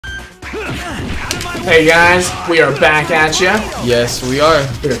Hey guys, we are back at ya. Yes, we are.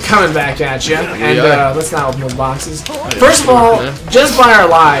 We are coming back at ya. And let's not open those boxes. First of all, just by our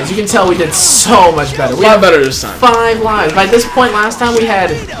lives, you can tell we did so much better. We had better this time. 5 lives. By this point last time we had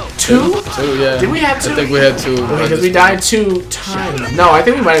 2? 2, yeah. Did we have 2? I think we had 2. Because we died 2 times. No, I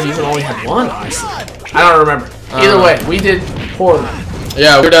think we might have even only had 1, honestly. I don't remember. Either way, we did poorly.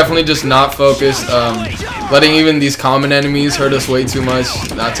 Yeah, we're definitely just not focused. Letting even these common enemies hurt us way too much.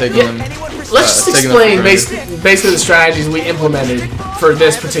 Not taking them. Let's just explain basically the strategies we implemented for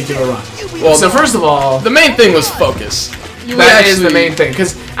this particular run. Well, so first of all, the main thing was focus. That is the main thing,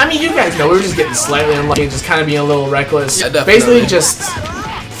 because I mean, you guys know we were just getting slightly unlucky and just kind of being a little reckless. Yeah, definitely. Basically, just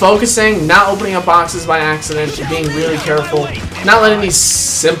focusing, not opening up boxes by accident, being really careful, not letting these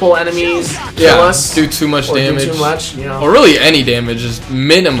simple enemies kill us, do too much damage, do too much, you know, or really any damage is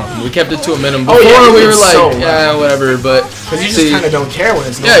minimum. We kept it to a minimum. Before we were like, yeah, whatever, but because you just kind of don't care when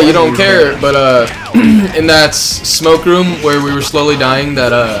it's you don't care. But in that smoke room where we were slowly dying,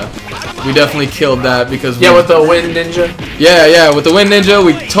 that we definitely killed that because with the wind ninja. Yeah, with the wind ninja,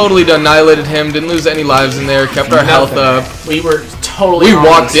 we totally annihilated him. Didn't lose any lives in there. Kept our health up. We were totally. We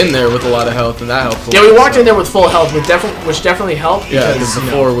walked in there with a lot of health, and that helped. Yeah, we walked in there with full health, which definitely helped. Yeah, because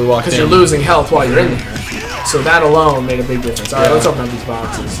before we walked in, because you're losing health while you're in there, so that alone made a big difference. All right, let's open up these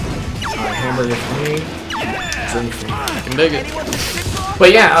boxes. All right, hamburger for me. Drink for me. I can dig it.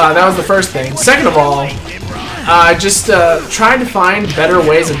 But yeah, that was the first thing. Second of all, just trying to find better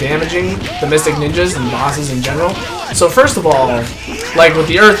ways of damaging the Mystic Ninjas and bosses in general. So first of all, like with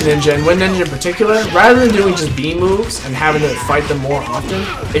the Earth Ninja and Wind Ninja in particular, rather than doing just B moves and having to fight them more often,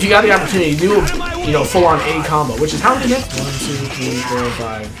 if you got the opportunity to do, full-on A combo, which is how many hits? 1, 2, 3, 4,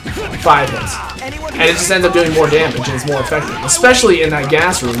 5. 5 hits. And it just ends up doing more damage and it's more effective, especially in that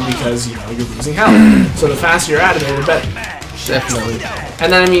gas room because, you're losing health. So the faster you're at it, the better. Definitely.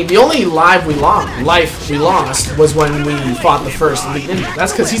 And then, I mean, the only life we lost was when we fought the first Elite Ninja.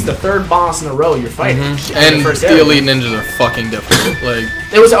 That's because he's the 3rd boss in a row you're fighting. And the Elite Ninjas are fucking difficult. Like,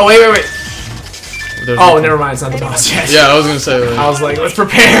 it was. Oh, wait. Oh, never mind. It's not the boss yet. Yeah, I was gonna say. I was like, let's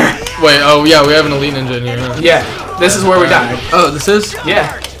prepare. Wait. Oh, yeah. We have an Elite Ninja in here. Huh? Yeah. This is where we died. Oh, this is.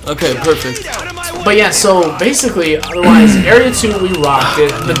 Yeah. Okay. Perfect. But yeah, so basically, otherwise, Area 2 we rocked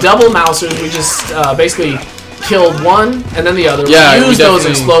it. The double mousers we just basically killed one and then the other. Yeah, we used those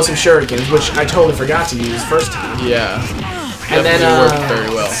explosive shurikens, which I totally forgot to use first time. Yeah. And then worked very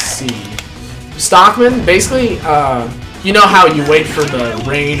well. Let's see. Stockman, basically, you know how you wait for the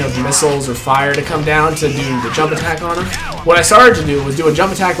rain of missiles or fire to come down to do the jump attack on them? What I started to do was do a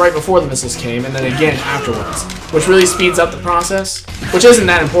jump attack right before the missiles came and then again afterwards, which really speeds up the process, which isn't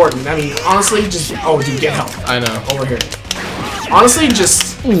that important. I mean, honestly, just dude, get help. I know. Over here. Honestly,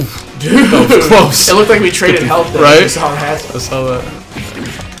 just dude, that was close. It looked like we traded health there. Right? You saw that. I saw that.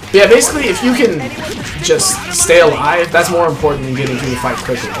 But yeah, basically, if you can just stay alive, that's more important than getting through the fight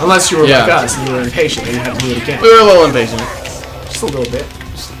quickly. Unless you were like us and you were impatient and you had to do it again. We were a little impatient. Just a little bit.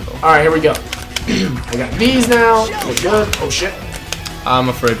 Alright, here we go. I got these now. We're good. Oh shit. I'm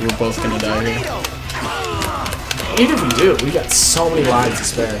afraid we're both gonna die here. Even if we do, we got so many lives to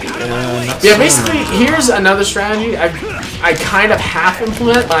spare. Yeah, basically, here's another strategy I kind of half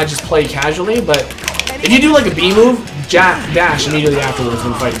implement when I just play casually, but if you do like a B move, dash immediately afterwards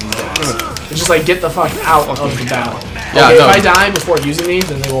when fighting these guys. It's just like get the fuck out of the battle. Yeah, okay, if I die before using these,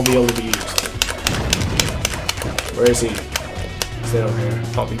 then they won't be able to be used. Where is he? Is he over here?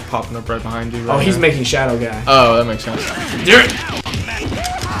 Probably popping up right behind you. Right oh, he's making Shadow Guy. Oh, that makes sense. Do it!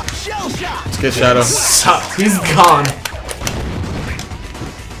 Let's get Shadow. Sucks. He's gone.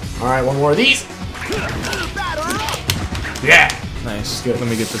 Alright, one more of these. Yeah. Nice. Good. Let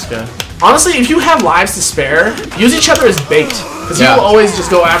me get this guy. Honestly, if you have lives to spare, use each other as bait. Because he will always just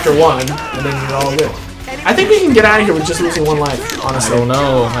go after one, and then you're all good. I think we can get out of here with just losing 1 life, honestly. I don't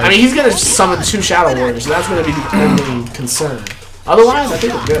know. I mean, he's going to summon 2 Shadow Warriors, so that's going to be the only concern. Otherwise, I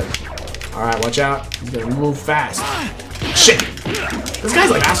think we're good. Alright, watch out. He's going to move fast. Shit. This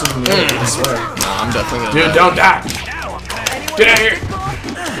guy's like faster than me, I swear. Nah, I'm definitely gonna Dude, don't die. Get out of here.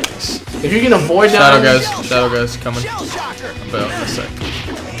 If you can avoid Shadow guys coming. About in a sec.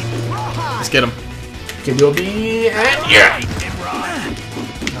 Let's get him. Can do a B and yeah.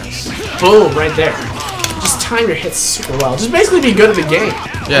 Nice. Boom, right there. Just time your hits super well. Just basically be good at the game.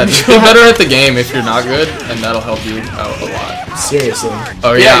 Yeah, just be better at the game if you're not good, and that'll help you out a lot. Seriously.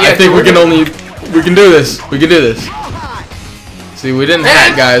 Oh yeah, I think we can do this. We can do this. See, we didn't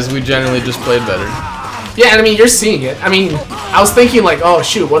hack, guys. We generally just played better. Yeah, and I mean, you're seeing it. I mean, I was thinking like, oh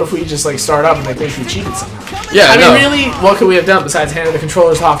shoot, what if we just like start up and they think we cheated somehow? Yeah, I mean, really, what could we have done besides handing the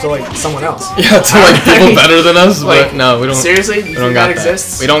controllers off to like someone else? Yeah, to like people better than us. Like, but no, we don't. Seriously, we don't got that.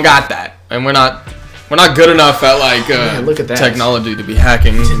 exists? We don't got that. and we're not good enough at like Man, look at that. technology to be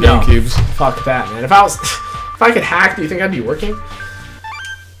hacking No, GameCubes. fuck that, man. If I could hack, do you think I'd be working?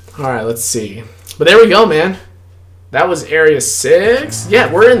 All right, let's see. But there we go, man. That was Area 6.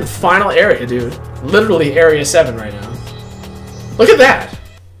 Yeah, we're in the final area, dude. Literally Area 7 right now. Look at that.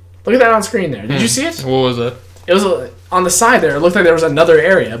 Look at that on screen there. Did you see it? What was it? It was on the side there. It looked like there was another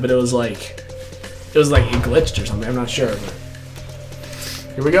area, but it was like it glitched or something. I'm not sure.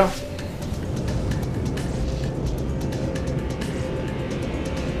 But here we go.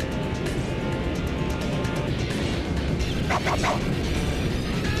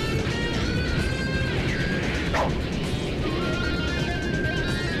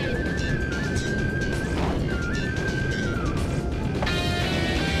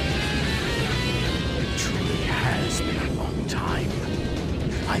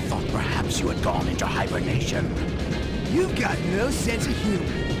 I thought perhaps you had gone into hibernation. You've got no sense of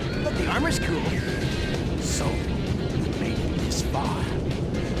humor, but the armor's cool. So, you made it this far.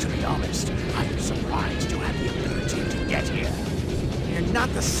 To be honest, I'm surprised you had the ability to get here. You're not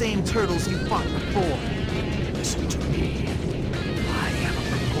the same turtles you fought before. Listen to me. I have a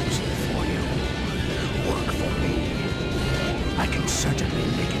proposal for you. Work for me. I can certainly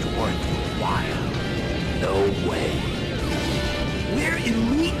make it worth your while. No way. We're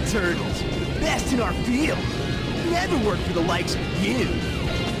elite turtles, best in our field. Never work for the likes of you.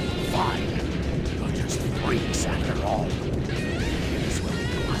 Fine. You're just freaks after all. This will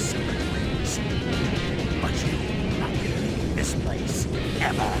be awesome ways. But you will not leave this place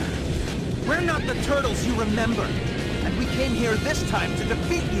ever. We're not the turtles you remember. And we came here this time to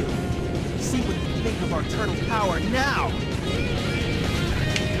defeat you. See what you think of our turtle power now.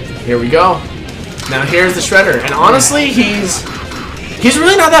 Here we go. Now here's the Shredder, and honestly, he's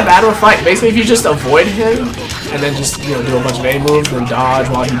really not that bad of a fight. Basically, if you just avoid him and then just do a bunch of A moves and then dodge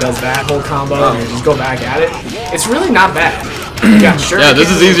while he does that whole combo and just go back at it, it's really not bad. Yeah, sure. Yeah, this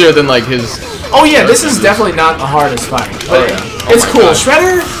is easier than like his. Oh yeah, this is definitely not the hardest fight, but it's my cool. God.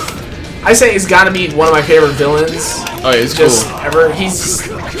 Shredder, I say, he's got to be one of my favorite villains. Oh, yeah, it's Just cool. ever. He's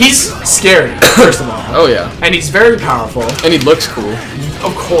scary, first of all. Oh yeah. And he's very powerful. And he looks cool.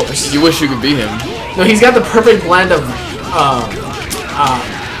 Of course. You wish you could be him. No, he's got the perfect blend of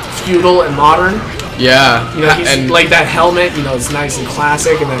feudal and modern. Yeah. You know, he's and like that helmet. You know, it's nice and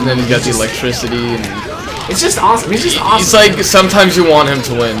classic, and then he's got the just, electricity and. It's just awesome. He's just awesome. It's like sometimes you want him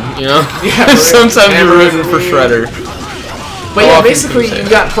to win, you know? Yeah, sometimes you're rooting for really. Shredder. But How yeah, often basically, can you say you've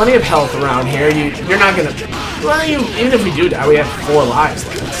that? got plenty of health around here. You're not gonna. Well, even if we do die, we have 4 lives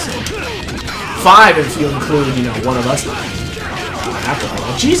left. So. 5 if you include, one of us dying. After all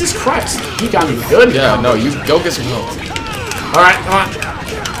that. Jesus Christ, he got me good. Yeah, no, you go get some help. All right, come on.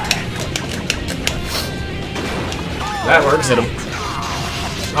 That works. Hit him.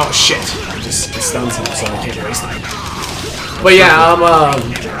 Oh shit! It stuns him, so I can't erase that. But yeah,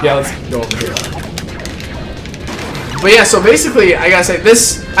 yeah, let's go over here. But yeah, so basically, I gotta say,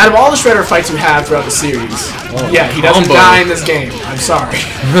 this, out of all the Shredder fights you have throughout the series, yeah, he doesn't combo. die in this game. I'm sorry.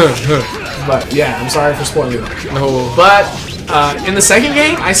 But yeah, I'm sorry for spoiling that. No. But in the second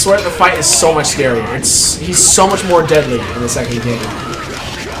game, I swear the fight is so much scarier. He's so much more deadly in the second game.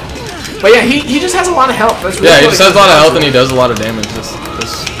 But yeah, he just has a lot of health. That's really Yeah, he what just it has a lot of comes health down and he to. does a lot of damage. This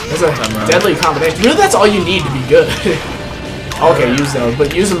It's a time around. deadly combination. Really, that's all you need to be good. Okay, use those,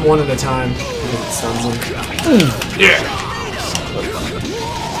 but use them one at a time. Because it stuns them. Yeah.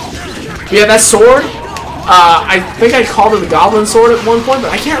 Yeah, that sword. I think I called it the Goblin Sword at one point,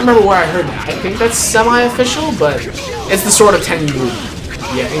 but I can't remember where I heard that. I think that's semi-official, but it's the Sword of Tengu.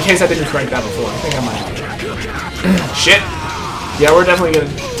 Yeah, in case I didn't correct that before, I think I might have. Shit. Yeah, we're definitely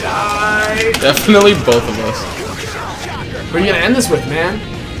gonna die. Definitely both of us. What are you gonna end this with, man?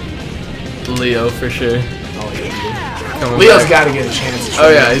 Leo for sure. Oh, yeah. Coming Leo's back. gotta get a chance to Oh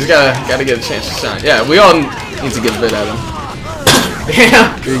shine. yeah, he's gotta get a chance to shine. Yeah, we all need to get a bit at him.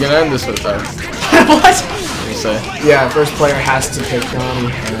 Yeah. Who are you gonna end this with, though? What? What do you say? Yeah, first player has to pick Donnie.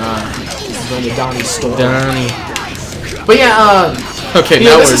 This is going to Donnie's store. Donnie. But yeah, Okay, you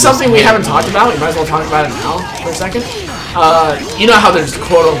know, now this we're is just- something we haven't talked about. You might as well talk about it now for a second. You know how there's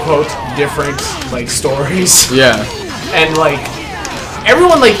quote-unquote different, like, stories? Yeah. And, like,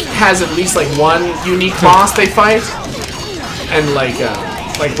 everyone, like, has at least, like, one unique boss they fight. And, like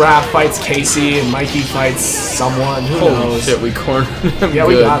Raph fights Casey and Mikey fights someone. Who Holy knows? shit, we cornered him. Yeah,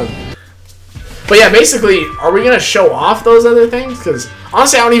 we good. got him. But yeah, basically, are we gonna show off those other things? Because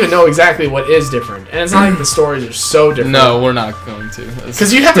honestly, I don't even know exactly what is different, and it's not like the stories are so different. No, we're not going to.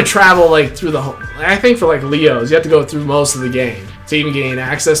 Because you have to travel like through the whole. I think for like Leo's, you have to go through most of the game to even gain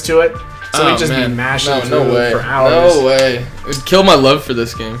access to it. So we'd just be mashing through for hours. No way. It would kill my love for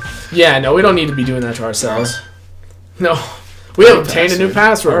this game. Yeah, no, we don't need to be doing that to ourselves. No. We have obtained a new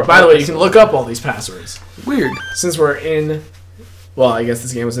password. By the way, you can look up all these passwords. Weird. Since we're in... Well, I guess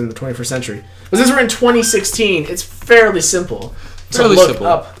this game was in the 21st century. But since we're in 2016, it's fairly simple to look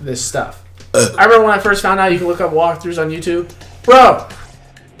up this stuff. I remember when I first found out you can look up walkthroughs on YouTube. Bro!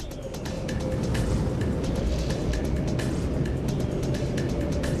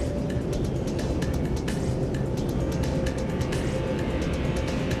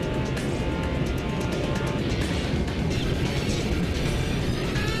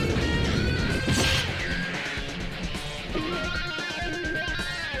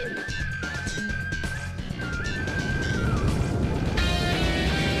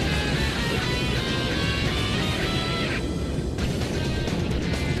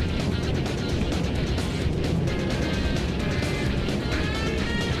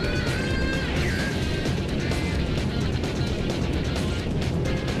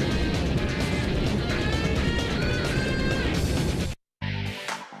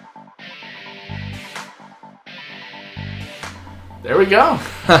 There we go.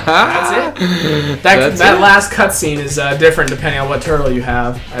 That's it. That last cutscene is different depending on what turtle you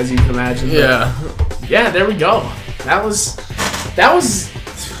have, as you can imagine. Yeah. But yeah, there we go. That was.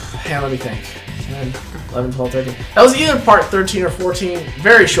 Hey, let me think. 10, 11, 12, 13. That was either part 13 or 14.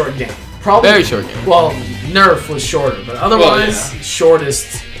 Very short game. Probably. Very short game. Well, Nerf was shorter, but otherwise,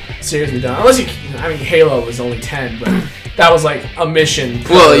 shortest series we've done. Unless I mean, Halo was only 10, but. That was like a mission.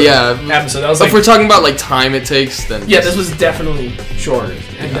 Episode. That was if we're talking about like time it takes, then yeah, this was definitely shorter,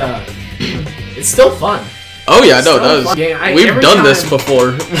 and it's still fun. Oh yeah, no, it does. We've done this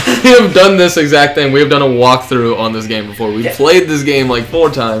before. We have done this exact thing. We have done a walkthrough on this game before. We've played this game like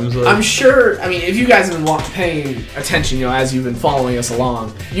 4 times. So. I'm sure. I mean, if you guys have been paying attention, you know, as you've been following us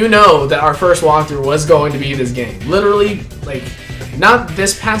along, you know that our first walkthrough was going to be this game. Literally, like, not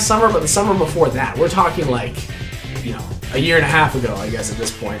this past summer, but the summer before that. We're talking like, you know, a year and a half ago, I guess, at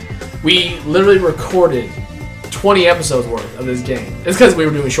this point. We literally recorded 20 episodes worth of this game. It's because we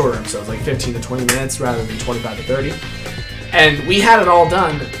were doing shorter episodes, like 15 to 20 minutes rather than 25 to 30. And we had it all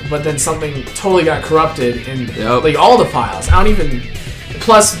done, but then something totally got corrupted in like all the files. I don't even...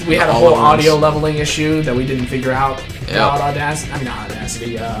 Plus, we had a whole audio leveling issue that we didn't figure out about Audacity. I mean, not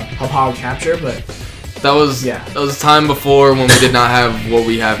Audacity, Hog Capture, but... That was a time before when we did not have what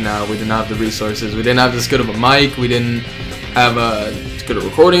we have now. We did not have the resources. We didn't have this good of a mic. We didn't have as good of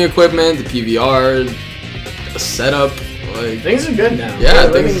recording equipment, the PVR, a setup. Like, things are good now. Yeah,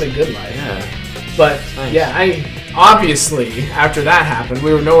 we're living the good life. Yeah. But yeah, obviously after that happened,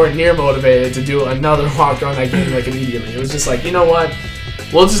 we were nowhere near motivated to do another walkthrough on that game like immediately. It was just like, you know what?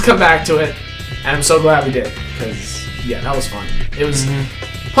 We'll just come back to it, and I'm so glad we did because yeah, that was fun. It was.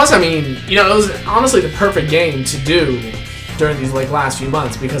 Plus, I mean, you know, it was honestly the perfect game to do during these like last few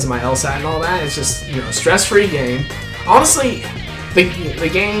months because of my LSAT and all that. It's just, you know, stress-free game. Honestly, the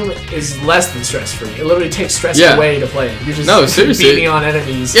game is less than stress-free. It literally takes stress away to play it. You're just beating on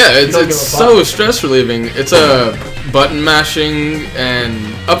enemies. Yeah, it's so stress relieving. It's a button mashing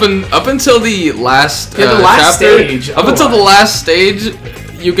and up until the last stage. Up until the last stage.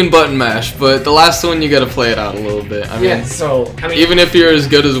 You can button mash, but the last one you gotta play it out a little bit. I mean, I mean, even if you're as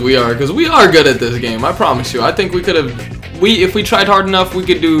good as we are, because we are good at this game, I promise you. I think we could have, if we tried hard enough, we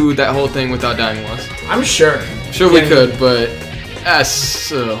could do that whole thing without dying once. I'm sure. Sure we could, but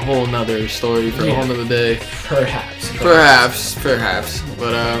that's a whole nother story for a whole nother day. Perhaps.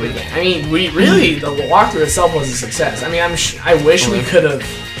 But I mean, the walkthrough itself was a success. I mean, I wish we could have,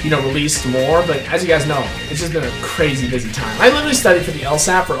 you know, released more, but as you guys know, it's just been a crazy busy time. I literally studied for the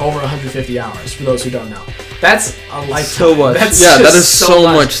LSAT for over 150 hours, for those who don't know. That's a lifetime. So much. That is so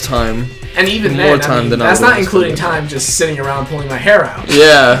much time. And even then, that's not including time just sitting around pulling my hair out.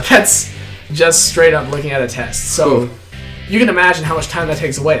 Yeah. That's just straight up looking at a test. So you can imagine how much time that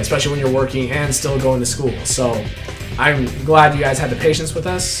takes away, especially when you're working and still going to school. So I'm glad you guys had the patience with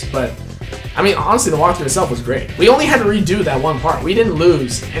us, but I mean, honestly, the walkthrough itself was great. We only had to redo that one part. We didn't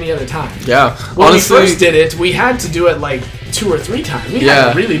lose any other time. Yeah. When we first did it, we had to do it like 2 or 3 times. We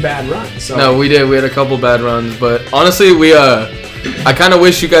had a really bad run. So. No, we did. We had a couple bad runs, but honestly, I kind of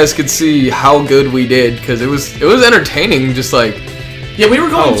wish you guys could see how good we did because it was entertaining. Just like we were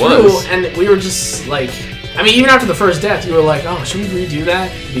going through, and we were just like, I mean, even after the first death, you were like, oh, should we redo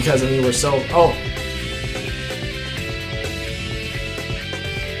that? Because I mean, we're so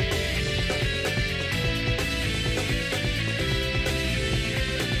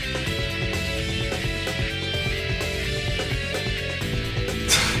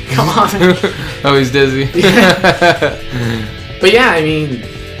Come on. Oh, he's dizzy. But yeah, I mean,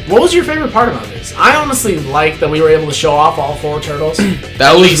 What was your favorite part about this? I honestly like that we were able to show off all 4 turtles.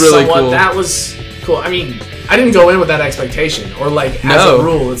 That was really cool. That was cool. I mean, I didn't go in with that expectation, or like as a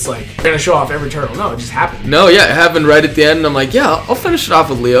rule, it's like we're gonna show off every turtle. No, it just happened. No, yeah, it happened right at the end, and I'm like, yeah, I'll finish it off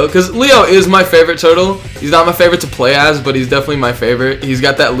with Leo, because Leo is my favorite turtle. He's not my favorite to play as, but he's definitely my favorite. He's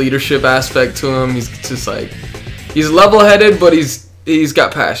got that leadership aspect to him. He's just like, he's level-headed, but he's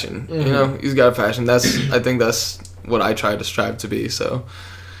got passion. You know, he's got a passion. I think that's what I try to strive to be. So.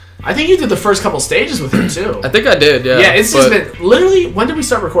 I think you did the first couple stages with him too. I think I did, yeah. Yeah, it's just been literally. When did we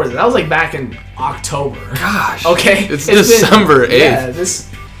start recording? That was like back in October. Gosh. Okay. It's December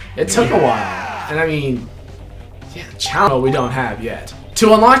 8th. Yeah, it took a while, and I mean, yeah, challenge mode we don't have yet.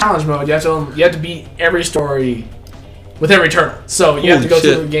 To unlock challenge mode, you have to beat every story with every turtle. So you have to go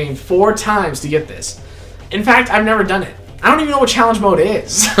through the game 4 times to get this. In fact, I've never done it. I don't even know what challenge mode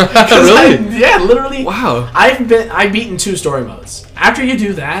is. Really? Yeah, literally. Wow. I've beaten 2 story modes. After you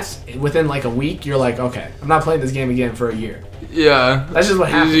do that, within like a week, you're like, okay, I'm not playing this game again for a year. Yeah. That's just what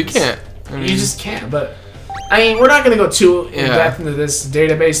happens. You can't. I mean, you just can't. But I mean, we're not gonna go too in depth into this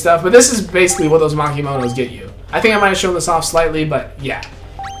database stuff. But this is basically what those Makimonos get you. I think I might have shown this off slightly, but yeah.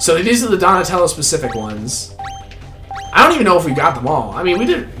 So these are the Donatello specific ones. I don't even know if we got them all. I mean, we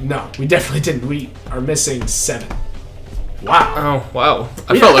didn't. No, we definitely didn't. We are missing 7. Wow. Oh, wow.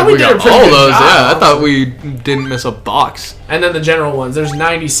 I felt like we got all those. Yeah, I thought we didn't miss a box. And then the general ones, there's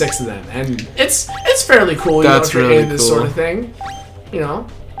 96 of them. And it's fairly cool, That's really cool. This sort of thing. You know,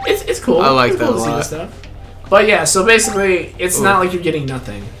 it's cool. I like that cool a lot. To see this stuff. But yeah, so basically, it's not like you're getting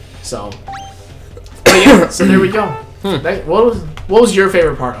nothing. So, but yeah, so there we go. What was your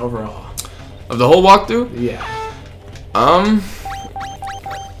favorite part overall? Of the whole walkthrough? Yeah. I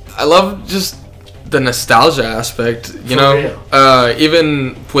love just the nostalgia aspect, you know.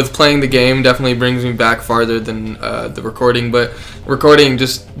 Even with playing the game, definitely brings me back farther than the recording. But recording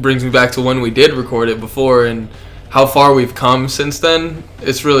just brings me back to when we did record it before and how far we've come since then.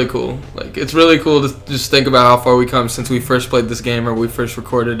 It's really cool. Like, it's really cool to just think about how far we come since we first played this game, or we first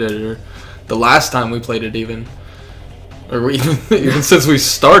recorded it, or the last time we played it, even since we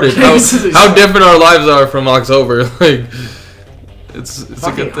started. How different our lives are from October. Like. It's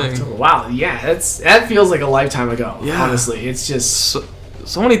a good thing. October. Wow, yeah, that feels like a lifetime ago. Yeah. Honestly, it's just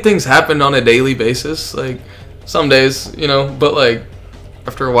so many things happened on a daily basis. Like some days, you know, but like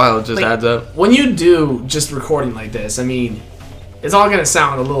after a while, it just adds up. When you do just recording like this, I mean, it's all gonna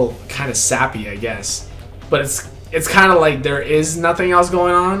sound a little kind of sappy, I guess, but it's kind of like there is nothing else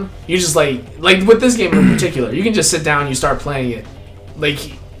going on. You just like with this game in particular, you can just sit down and you start playing it,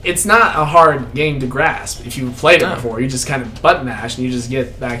 like. It's not a hard game to grasp. If you've played it before, you just kind of button mash and you just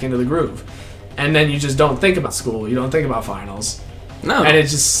get back into the groove. And then you just don't think about school. You don't think about finals. No. And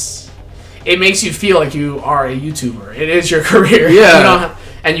it makes you feel like you are a YouTuber. It is your career. Yeah.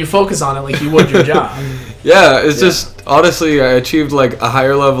 And you focus on it like you would your job. Yeah, it's just, honestly, I achieved like a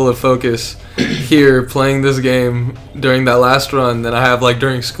higher level of focus here playing this game during that last run than I have like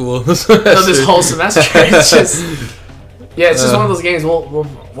during school. This whole semester. It's just... Yeah, it's just one of those games.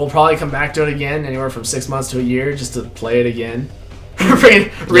 We'll probably come back to it again, anywhere from 6 months to a year, just to play it again.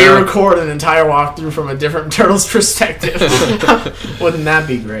 Re-record an entire walkthrough from a different Turtles perspective. Wouldn't that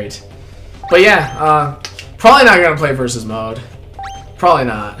be great? But yeah, probably not gonna play versus mode. Probably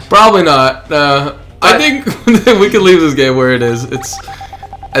not. Probably not. I think we can leave this game where it is.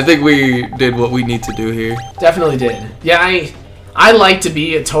 I think we did what we need to do here. Definitely did. Yeah, I like to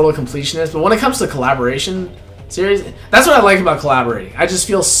be a total completionist, but when it comes to collaboration. Seriously, that's what I like about collaborating. I just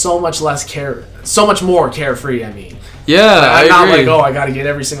feel so much more carefree. I mean, yeah, I'm not like, oh, I got to get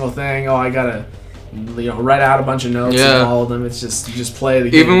every single thing. Oh, I gotta, write out a bunch of notes and all of them. It's just you just play the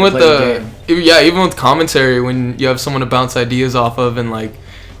game. Even with even with commentary, when you have someone to bounce ideas off of, and like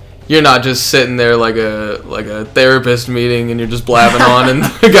you're not just sitting there like a therapist meeting and you're just blabbing on and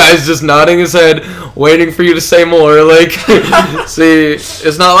the guy's just nodding his head waiting for you to say more. Like, see,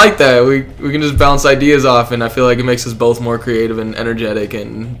 it's not like that. We can just bounce ideas off, and I feel like it makes us both more creative and energetic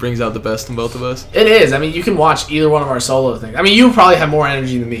and brings out the best in both of us. It is. I mean, you can watch either one of our solo things. I mean, you probably have more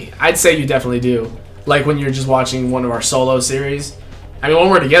energy than me. I'd say you definitely do. Like when you're just watching one of our solo series. I mean, when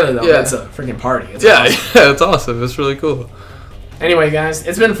we're together though, it's a freaking party. It's awesome. Yeah, it's awesome. It's really cool. Anyway, guys,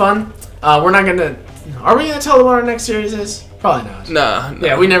 it's been fun. We're not gonna. Are we gonna tell them what our next series is? Probably not. Nah.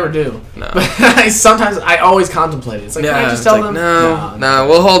 Yeah, we never do. No. But I always contemplate it. It's like, can I just tell them? No,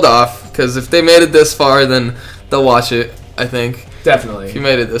 we'll hold off, because if they made it this far, then they'll watch it, I think. Definitely. If you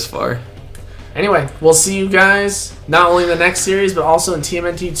made it this far. Anyway, we'll see you guys not only in the next series, but also in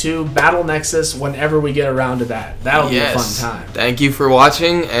TMNT 2 Battle Nexus whenever we get around to that. That'll be a fun time. Thank you for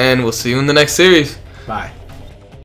watching, and we'll see you in the next series. Bye.